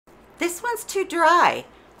This one's too dry.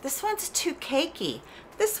 This one's too cakey.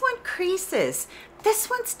 This one creases. This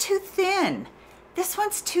one's too thin. This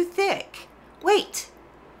one's too thick. Wait,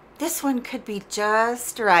 this one could be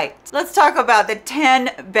just right. Let's talk about the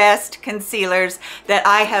 10 best concealers that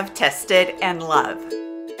I have tested and love.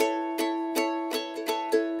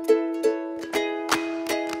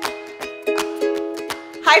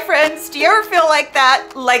 Hi friends, do you ever feel like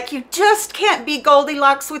that? Like you just can't be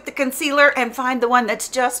Goldilocks with the concealer and find the one that's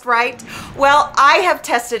just right? Well, I have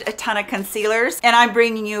tested a ton of concealers and I'm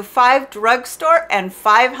bringing you 5 drugstore and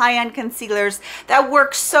 5 high-end concealers that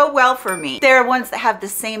work so well for me. They're ones that have the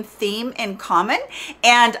same theme in common,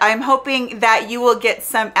 and I'm hoping that you will get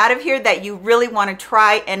some out of here that you really want to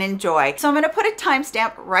try and enjoy. So I'm going to put a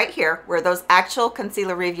timestamp right here where those actual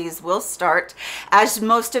concealer reviews will start. As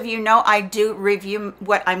most of you know, I do review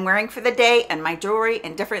what I'm wearing for the day and my jewelry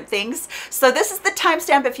and different things. So this is the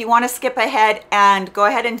timestamp if you want to skip ahead, and go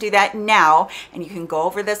ahead and do that now, and you can go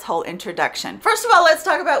over this whole introduction. First of all, let's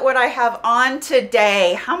talk about what I have on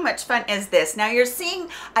today. How much fun is this? Now you're seeing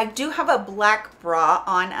I do have a black bra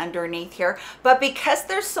on underneath here, but because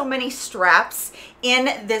there's so many straps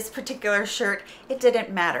in this particular shirt, it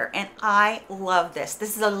didn't matter, and I love this.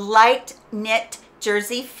 This is a light knit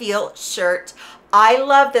jersey feel shirt. I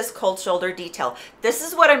love this cold shoulder detail. This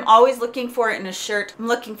is what I'm always looking for in a shirt. I'm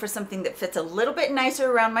looking for something that fits a little bit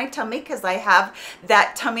nicer around my tummy because I have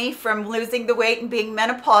that tummy from losing the weight and being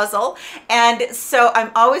menopausal. And so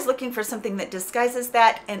I'm always looking for something that disguises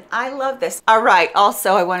that, and I love this. All right,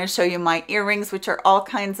 also I want to show you my earrings, which are all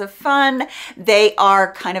kinds of fun. They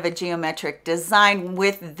are kind of a geometric design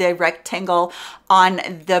with the rectangle on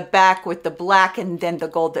the back with the black and then the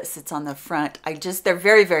gold that sits on the front. They're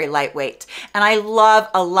very, very lightweight. And I love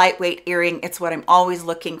a lightweight earring. It's what I'm always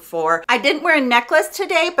looking for. I didn't wear a necklace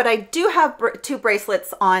today, but I do have 2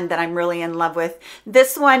 bracelets on that I'm really in love with.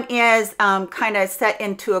 This one is kind of set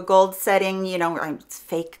into a gold setting. You know, it's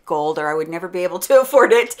fake gold, or I would never be able to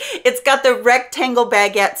afford it. It's got the rectangle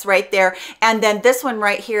baguettes right there. And then this one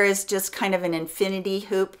right here is just kind of an infinity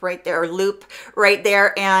hoop right there, or loop right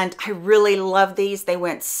there. And I really love these. They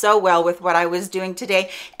went so well with what I was doing today.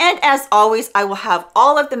 And as always, I will have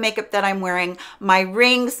all of the makeup that I'm wearing, my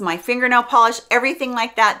rings, my fingernail polish, everything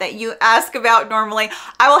like that that you ask about normally.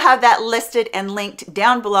 I will have that listed and linked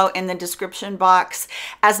down below in the description box.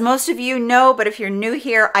 As most of you know, but if you're new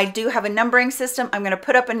here, I do have a numbering system. I'm going to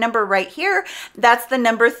put up a number right here. That's the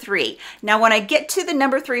number 3. Now, when I get to the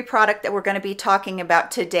number 3 product that we're going to be talking about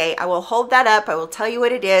today, I will hold that up. I will tell you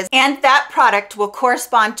what it is, and that product will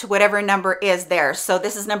correspond to whatever number is there. So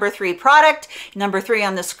this is number 3 product, number 3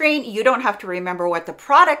 on the screen. You don't have to remember what the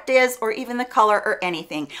product is or even the color or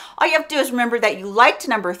anything. All you have to do is remember that you liked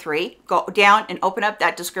number 3. Go down and open up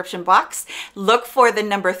that description box. Look for the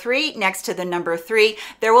number 3 next to the number 3.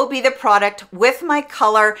 There will be the product with my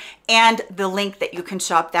color and the link that you can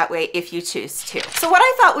shop that way if you choose to. So what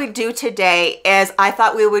I thought we'd do today is I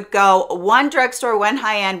thought we would go 1 drugstore, 1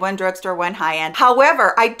 high-end, 1 drugstore, 1 high-end.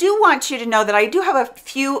 However, I do want you to know that I do have a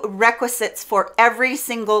few requisites for every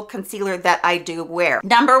single concealer that I do wear.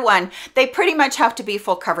 Number 1, they pretty much have to be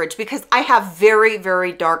full coverage because I have very,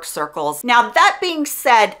 very dark circles. Now, that being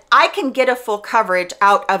said, I can get a full coverage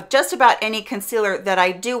out of just about any concealer that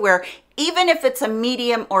I do wear, even if it's a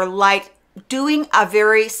medium or light, doing a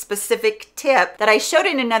very specific tip that I showed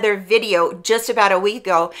in another video just about a week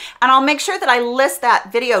ago, and I'll make sure that I list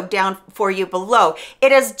that video down for you below.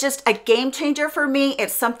 It is just a game changer for me.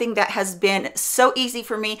 It's something that has been so easy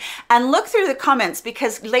for me. And look through the comments,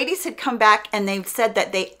 because ladies had come back and they've said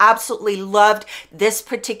that they absolutely loved this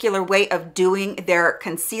particular way of doing their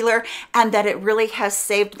concealer and that it really has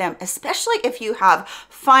saved them, especially if you have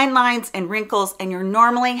fine lines and wrinkles and you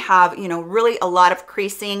normally have, you know, really a lot of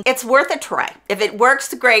creasing. It's worth a try. If it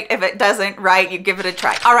works, great. If it doesn't, right, you give it a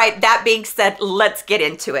try. All right, that being said, let's get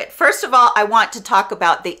into it. First of all, I want to talk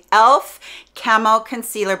about the e.l.f. Camo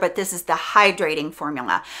concealer, but this is the hydrating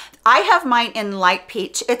formula. I have mine in light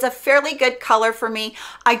peach. It's a fairly good color for me.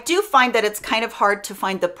 I do find that it's kind of hard to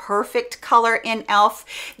find the perfect color in e.l.f.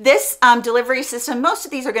 This delivery system, most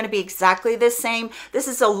of these are going to be exactly the same. This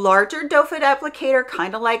is a larger doe foot applicator,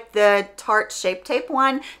 kind of like the Tarte Shape Tape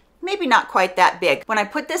one. Maybe not quite that big. When I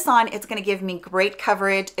put this on, it's going to give me great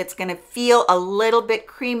coverage. It's going to feel a little bit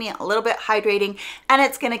creamy, a little bit hydrating, and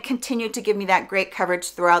it's going to continue to give me that great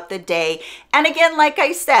coverage throughout the day. And again, like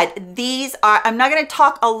I said, these are, I'm not going to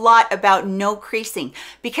talk a lot about no creasing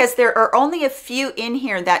because there are only a few in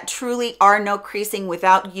here that truly are no creasing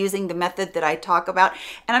without using the method that I talk about.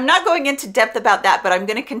 And I'm not going into depth about that, but I'm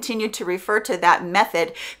going to continue to refer to that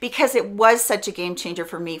method because it was such a game changer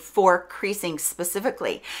for me for creasing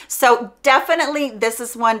specifically. So definitely this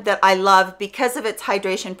is one that I love because of its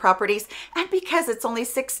hydration properties and because it's only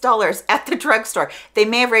 $6 at the drugstore. They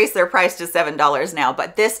may have raised their price to $7 now,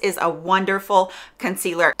 but this is a wonderful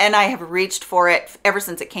concealer and I have reached for it ever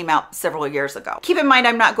since it came out several years ago. Keep in mind,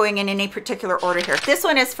 I'm not going in any particular order here. This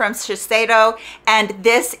one is from Shiseido and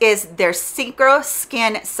this is their Synchro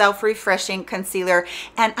Skin Self-Refreshing Concealer.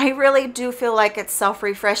 And I really do feel like it's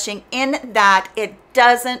self-refreshing in that it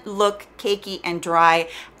doesn't look cakey and dry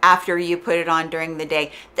after you put it on during the day.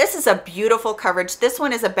 This is a beautiful coverage. This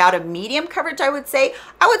one is about a medium coverage, I would say.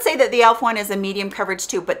 I would say that the e.l.f. one is a medium coverage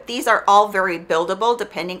too, but these are all very buildable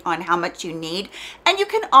depending on how much you need. And you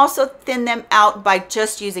can also thin them out by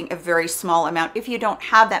just using a very small amount if you don't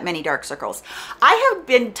have that many dark circles. I have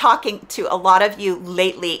been talking to a lot of you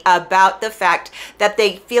lately about the fact that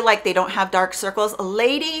they feel like they don't have dark circles.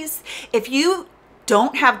 Ladies, if you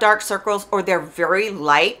don't have dark circles or they're very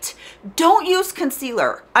light, don't use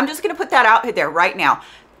concealer. I'm just going to put that out there right now.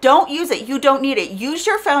 Don't use it. You don't need it. Use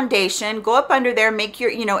your foundation, go up under there, make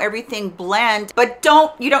your, everything blend, but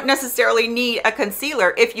you don't necessarily need a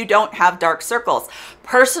concealer if you don't have dark circles.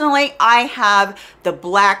 Personally, I have the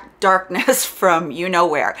black darkness from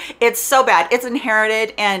where. It's so bad. It's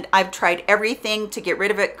inherited and I've tried everything to get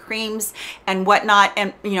rid of it, creams and whatnot,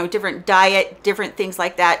 and different diet, different things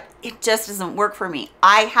like that. It just doesn't work for me.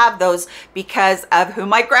 I have those because of who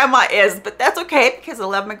my grandma is, but that's okay because I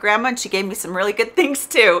love my grandma and she gave me some really good things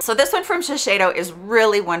too. So this one from Shiseido is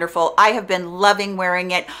really wonderful. I have been loving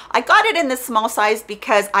wearing it. I got it in the small size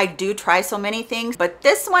because I do try so many things, but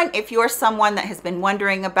this one, if you're someone that has been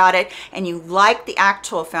wondering about it and you like the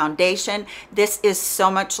actual foundation, this is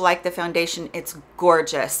so much like the foundation. It's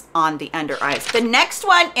gorgeous on the under eyes. The next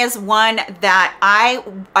one is one that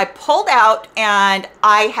I pulled out and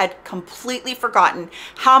I had completely forgotten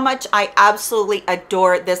how much I absolutely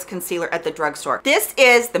adore this concealer at the drugstore. This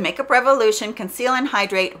is the Makeup Revolution Conceal and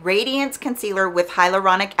Hydrate Radiance Concealer with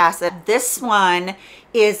Hyaluronic Acid. This one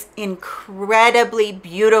is incredibly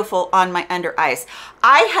beautiful on my under eyes.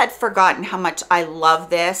 I had forgotten how much I love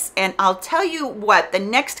this, and I'll tell you what, the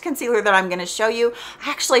next concealer that I'm going to show you, I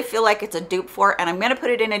actually feel like it's a dupe for, and I'm going to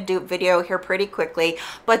put it in a dupe video here pretty quickly,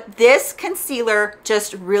 but this concealer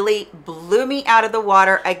just really blew me out of the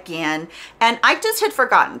water again, and I just had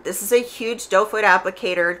forgotten. This is a huge doe foot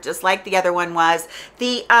applicator, just like the other one was.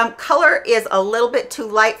 The color is a little bit too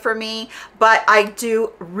light for me, but I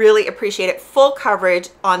do really appreciate it. Full coverage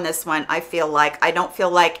on this one. I don't feel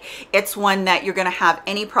like it's one that you're going to have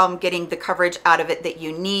any problem getting the coverage out of it that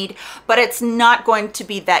you need, but it's not going to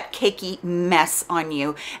be that cakey mess on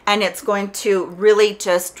you, and it's going to really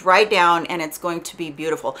just dry down and it's going to be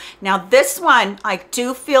beautiful. Now this one, I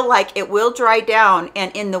do feel like it will dry down,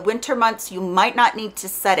 and in the winter months you might not need to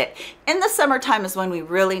set it. In the summertime is when we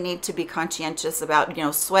really need to be conscientious about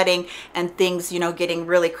sweating and things getting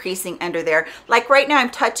really creasing under there. Like right now I'm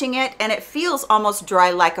touching it and it feels almost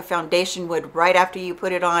dry like a foundation would right after you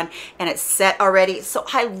put it on, and it's set already. So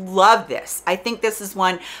I love this. I think this is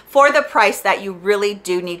one for the price that you really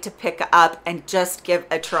do need to pick up and just give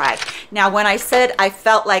a try. Now when I said I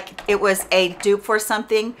felt like it was a dupe for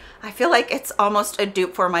something, I feel like it's almost a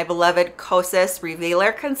dupe for my beloved Kosas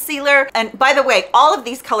Revealer Concealer. And by the way, all of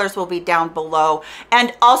these colors will be down below,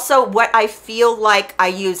 and also what I feel like I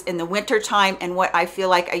use in the winter time and what I feel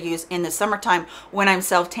like I use in the summertime when I'm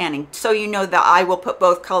self-tanning, so you know that I will put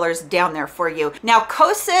both colors down there for you. Now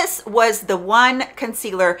Kosas was the one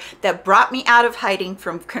concealer that brought me out of hiding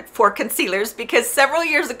for concealers, because several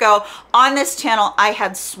years ago on this channel I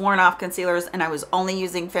had sworn off concealers and I was only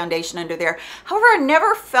using foundation under there. However, I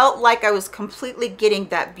never felt like I was completely getting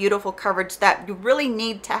that beautiful coverage that you really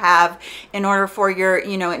need to have in order for your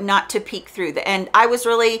not to peek through the end. I was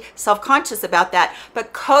really self-conscious about that,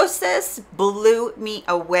 but Kosas blew me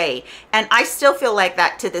away, and I still feel like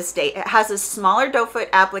that to this day. It has a smaller doe foot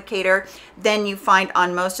applicator than you find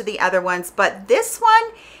on most of the other ones, but this one,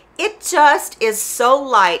 it just is so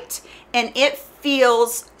light and it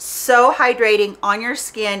feels so hydrating on your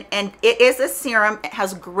skin, and it is a serum. It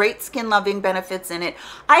has great skin loving benefits in it.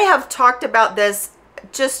 I have talked about this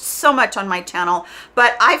just so much on my channel,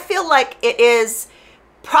 but I feel like it is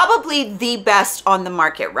probably the best on the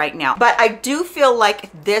market right now. But I do feel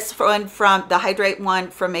like this one from the Hydrate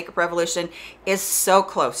one from Makeup Revolution is so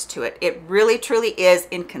close to it. It really truly is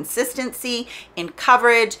in consistency, in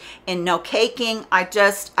coverage, in no caking.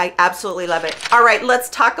 I absolutely love it. All right, let's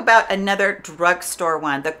talk about another drugstore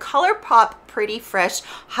one, the ColourPop Pretty Fresh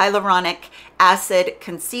Hyaluronic Acid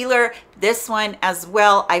Concealer. This one as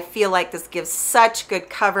well, I feel like this gives such good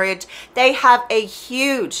coverage. They have a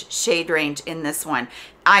huge shade range in this one.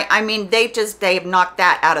 I mean, they've knocked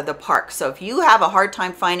that out of the park. So if you have a hard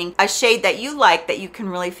time finding a shade that you like, that you can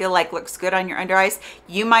really feel like looks good on your under eyes,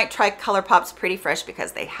 you might try ColourPop's Pretty Fresh,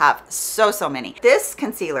 because they have so many. This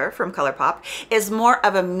concealer from ColourPop is more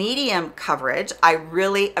of a medium coverage. I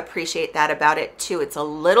really appreciate that about it too. It's a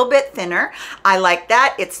little bit thinner. I like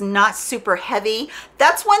that. It's not super heavy.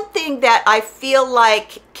 That's one thing that I feel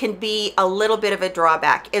like can be a little bit of a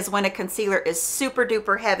drawback, is when a concealer is super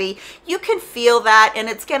duper heavy. You can feel that, and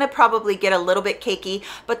it's gonna probably get a little bit cakey,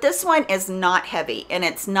 but this one is not heavy and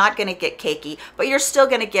it's not gonna get cakey, but you're still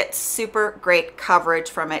gonna get super great coverage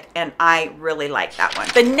from it, and I really like that one.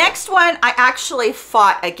 The next one I actually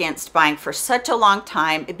fought against buying for such a long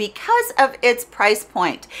time because of its price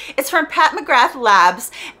point. It's from Pat McGrath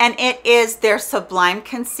Labs, and it is their Sublime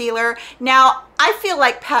Concealer. Now, I feel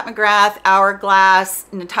like Pat McGrath, Hourglass,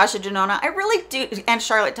 Natasha Denona, I really do, and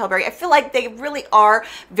Charlotte Tilbury, I feel like they really are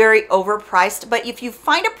very overpriced. But if you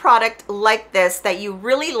find a product like this that you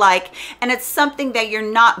really like, and it's something that you're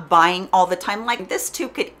not buying all the time, like this too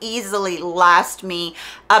could easily last me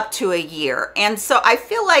up to a year. And so I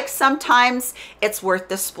feel like sometimes it's worth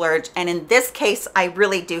the splurge. And in this case, I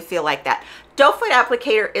really do feel like that. Doe foot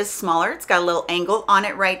applicator is smaller. It's got a little angle on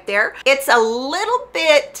it right there. It's a little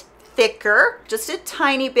bit thicker, just a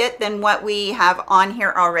tiny bit, than what we have on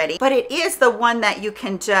here already, but it is the one that you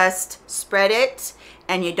can just spread it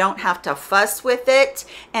and you don't have to fuss with it,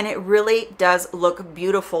 and it really does look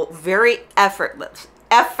beautiful, very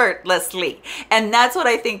effortlessly. And that's what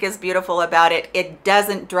I think is beautiful about it. It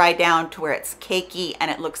doesn't dry down to where it's cakey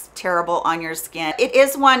and it looks terrible on your skin. It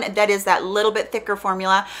is one that is that little bit thicker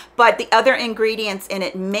formula, but the other ingredients in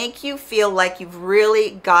it make you feel like you've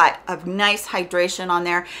really got a nice hydration on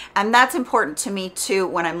there, and that's important to me too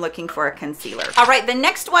when I'm looking for a concealer. All right, the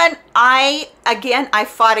next one, I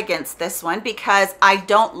fought against this one because I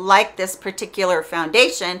don't like this particular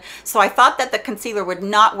foundation, so I thought that the concealer would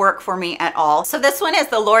not work for me at all. So this one is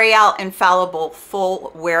the L'Oreal Infallible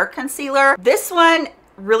Full Wear Concealer. This one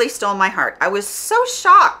really stole my heart. I was so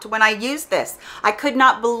shocked when I used this. I could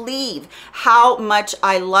not believe how much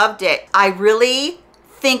I loved it. I really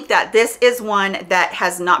think that this is one that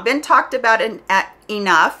has not been talked about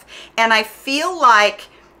enough, and I feel like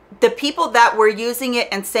the people that were using it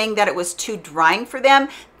and saying that it was too drying for them,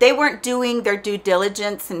 they weren't doing their due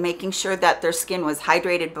diligence and making sure that their skin was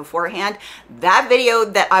hydrated beforehand. That video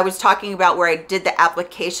that I was talking about where I did the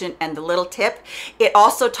application and the little tip, it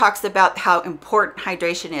also talks about how important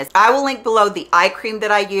hydration is. I will link below the eye cream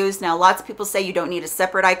that I use. Now, lots of people say you don't need a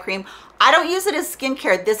separate eye cream. I don't use it as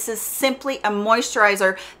skincare. This is simply a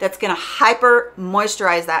moisturizer that's gonna hyper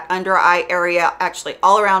moisturize that under eye area, actually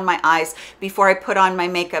all around my eyes, before I put on my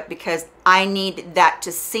makeup, because I need that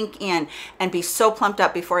to sink in and be so plumped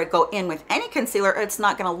up before I go in with any concealer. It's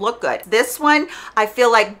not going to look good. This one I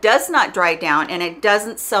feel like does not dry down, and it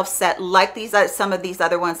doesn't self-set like some of these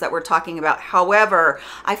other ones that we're talking about. However,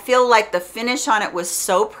 I feel like the finish on it was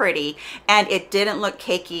so pretty, and it didn't look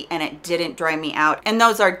cakey, and it didn't dry me out. And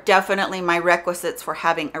those are definitely my requisites for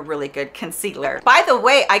having a really good concealer. By the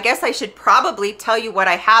way, I guess I should probably tell you what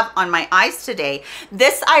I have on my eyes today.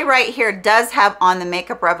 This eye right here does have on the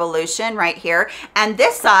Makeup Revolution right here, and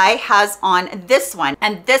this eye has on this one,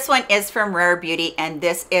 and this one is from Rare Beauty, and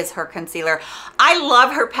this is her concealer. I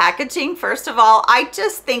love her packaging. First of all, I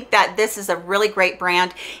just think that this is a really great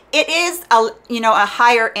brand. It is a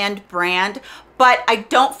higher end brand, but I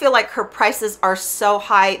don't feel like her prices are so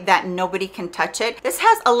high that nobody can touch it. This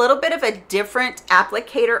has a little bit of a different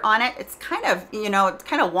applicator on it. It's kind of, it's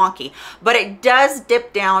kind of wonky, but it does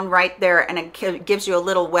dip down right there, and it gives you a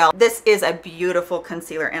little well. This is a beautiful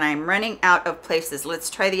concealer, and I'm running out of places. Let's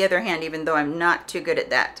try the other hand, even though I'm not too good at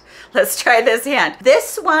that. Let's try this hand.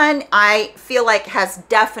 This one I feel like has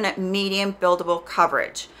definite medium buildable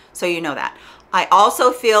coverage, so you know that. I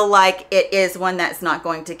also feel like it is one that's not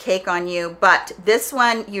going to cake on you, but this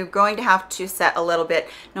one you're going to have to set a little bit,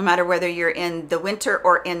 no matter whether you're in the winter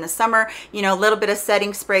or in the summer. A little bit of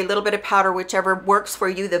setting spray, a little bit of powder, whichever works for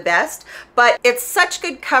you the best. But it's such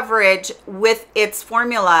good coverage with its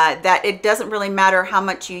formula that it doesn't really matter how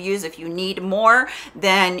much you use. If you need more,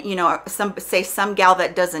 then some gal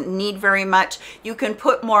that doesn't need very much, you can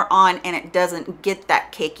put more on and it doesn't get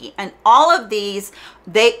that cakey. And all of these,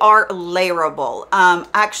 they are layerable.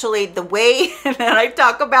 Actually, the way that I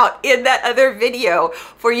talk about in that other video,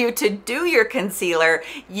 for you to do your concealer,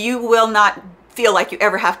 you will not feel like you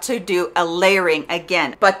ever have to do a layering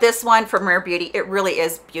again. But this one from Rare Beauty, it really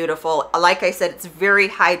is beautiful. Like I said, it's very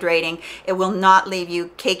hydrating. It will not leave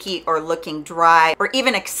you cakey or looking dry, or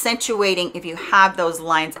even accentuating if you have those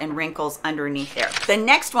lines and wrinkles underneath there. The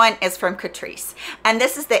next one is from Catrice, and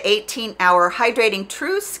this is the 18-hour hydrating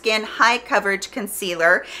true skin high coverage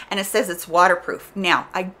concealer, and it says it's waterproof. Now,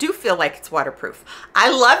 I do feel like it's waterproof. I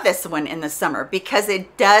love this one in the summer because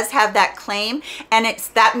it does have that claim, and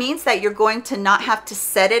that means that you're going to not have to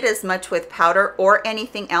set it as much with powder or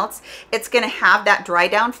anything else. It's going to have that dry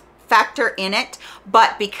down factor in it,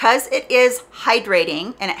 but because it is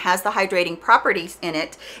hydrating and it has the hydrating properties in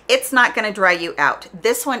it, it's not going to dry you out.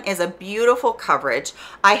 This one is a beautiful coverage.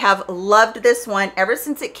 I have loved this one ever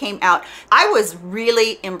since it came out. I was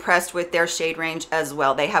really impressed with their shade range as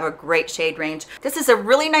well. They have a great shade range. This is a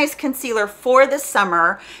really nice concealer for the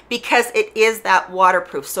summer because it is that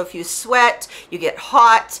waterproof. So if you sweat, you get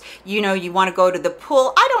hot, you know, you want to go to the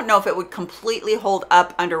pool. I don't know if it would completely hold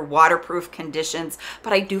up under waterproof conditions,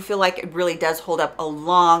 but I do feel like it really does hold up a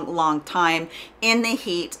long time in the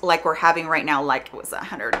heat like we're having right now. Like it was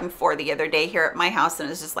 104 the other day here at my house, and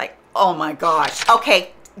it's just like, oh my gosh.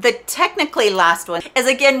 Okay, the technically last one is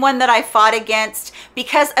again one that I fought against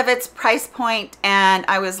because of its price point, and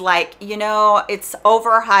I was like, you know, it's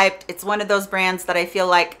overhyped. It's one of those brands that I feel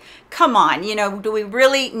like, come on, you know, do we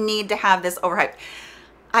really need to have this overhyped?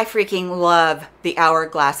 I freaking love the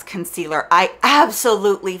Hourglass concealer. I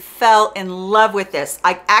absolutely fell in love with this.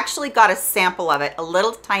 I actually got a sample of it, a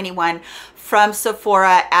little tiny one from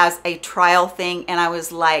Sephora as a trial thing, and I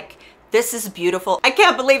was like, this is beautiful. I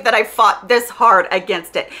can't believe that I fought this hard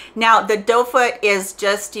against it. Now, the doe foot is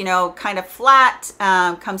just, you know, kind of flat,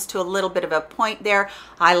 comes to a little bit of a point there.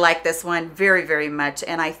 I like this one very much,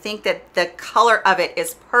 and I think that the color of it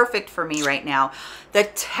is perfect for me right now. The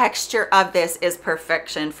texture of this is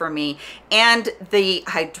perfection for me, and the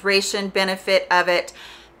hydration benefit of it.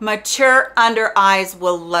 Mature under eyes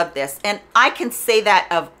will love this, and I can say that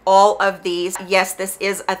of all of these. Yes, this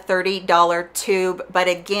is a $30 tube, but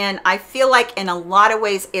again, I feel like in a lot of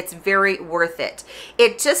ways it's very worth it.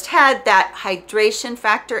 It just had that hydration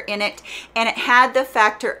factor in it, and it had the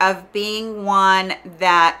factor of being one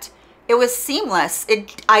that it was seamless.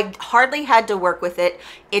 I hardly had to work with it.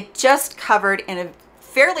 It just covered in a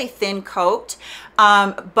fairly thin coat,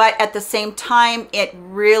 but at the same time, it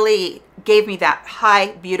really gave me that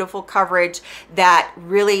high, beautiful coverage that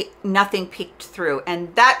really nothing peeked through.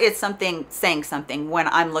 And that is something saying something when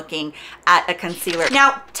I'm looking at a concealer.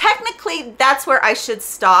 Now, technically, that's where I should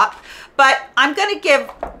stop, but I'm going to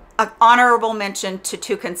give an honorable mention to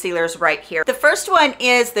two concealers right here. The first one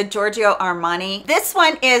is the Giorgio Armani. This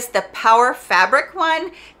one is the Power Fabric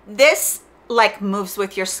one. This like moves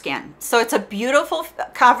with your skin. So it's a beautiful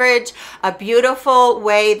coverage, a beautiful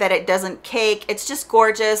way that it doesn't cake. It's just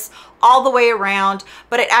gorgeous all the way around,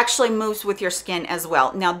 but it actually moves with your skin as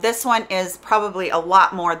well. Now this one is probably a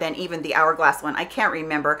lot more than even the Hourglass one. I can't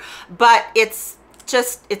remember, but it's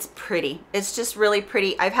pretty. It's just really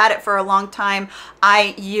pretty. I've had it for a long time.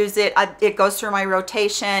 I use it. It goes through my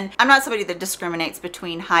rotation. I'm not somebody that discriminates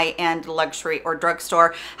between high-end, luxury, or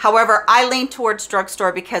drugstore. However, I lean towards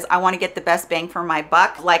drugstore because I want to get the best bang for my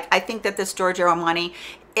buck. Like, I think that this Giorgio Armani,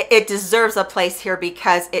 it deserves a place here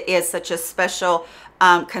because it is such a special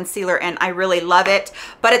concealer, and I really love it.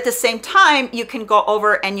 But at the same time, you can go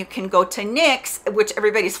over and you can go to NYX, which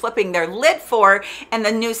everybody's flipping their lid for, and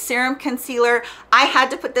the new serum concealer. I had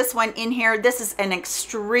to put this one in here. This is an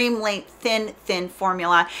extremely thin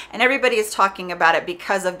formula, and everybody is talking about it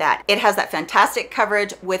because of that. It has that fantastic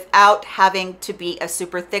coverage without having to be a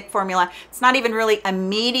super thick formula. It's not even really a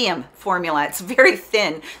medium formula. It's very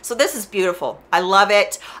thin. So this is beautiful. I love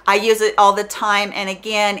it. I use it all the time, and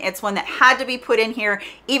again, it's one that had to be put in here.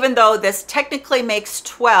 Even though this technically makes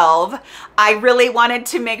 12, I really wanted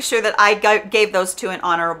to make sure that I gave those two an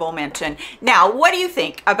honorable mention. Now, what do you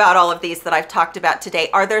think about all of these that I've talked about today?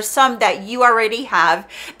 Are there some that you already have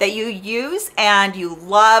that you use and you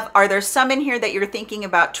love? Are there some in here that you're thinking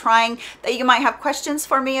about trying that you might have questions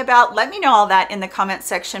for me about? Let me know all that in the comment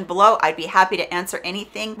section below. I'd be happy to answer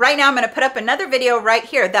anything. Right now, I'm going to put up another video right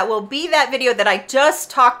here that will be that video that I just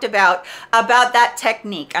talked about that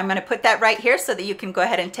technique. I'm going to put that right here so that you can go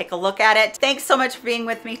ahead and take a look at it. Thanks so much for being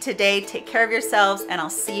with me today. Take care of yourselves, and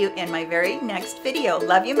I'll see you in my very next video.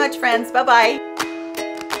 Love you much, friends. Bye-bye.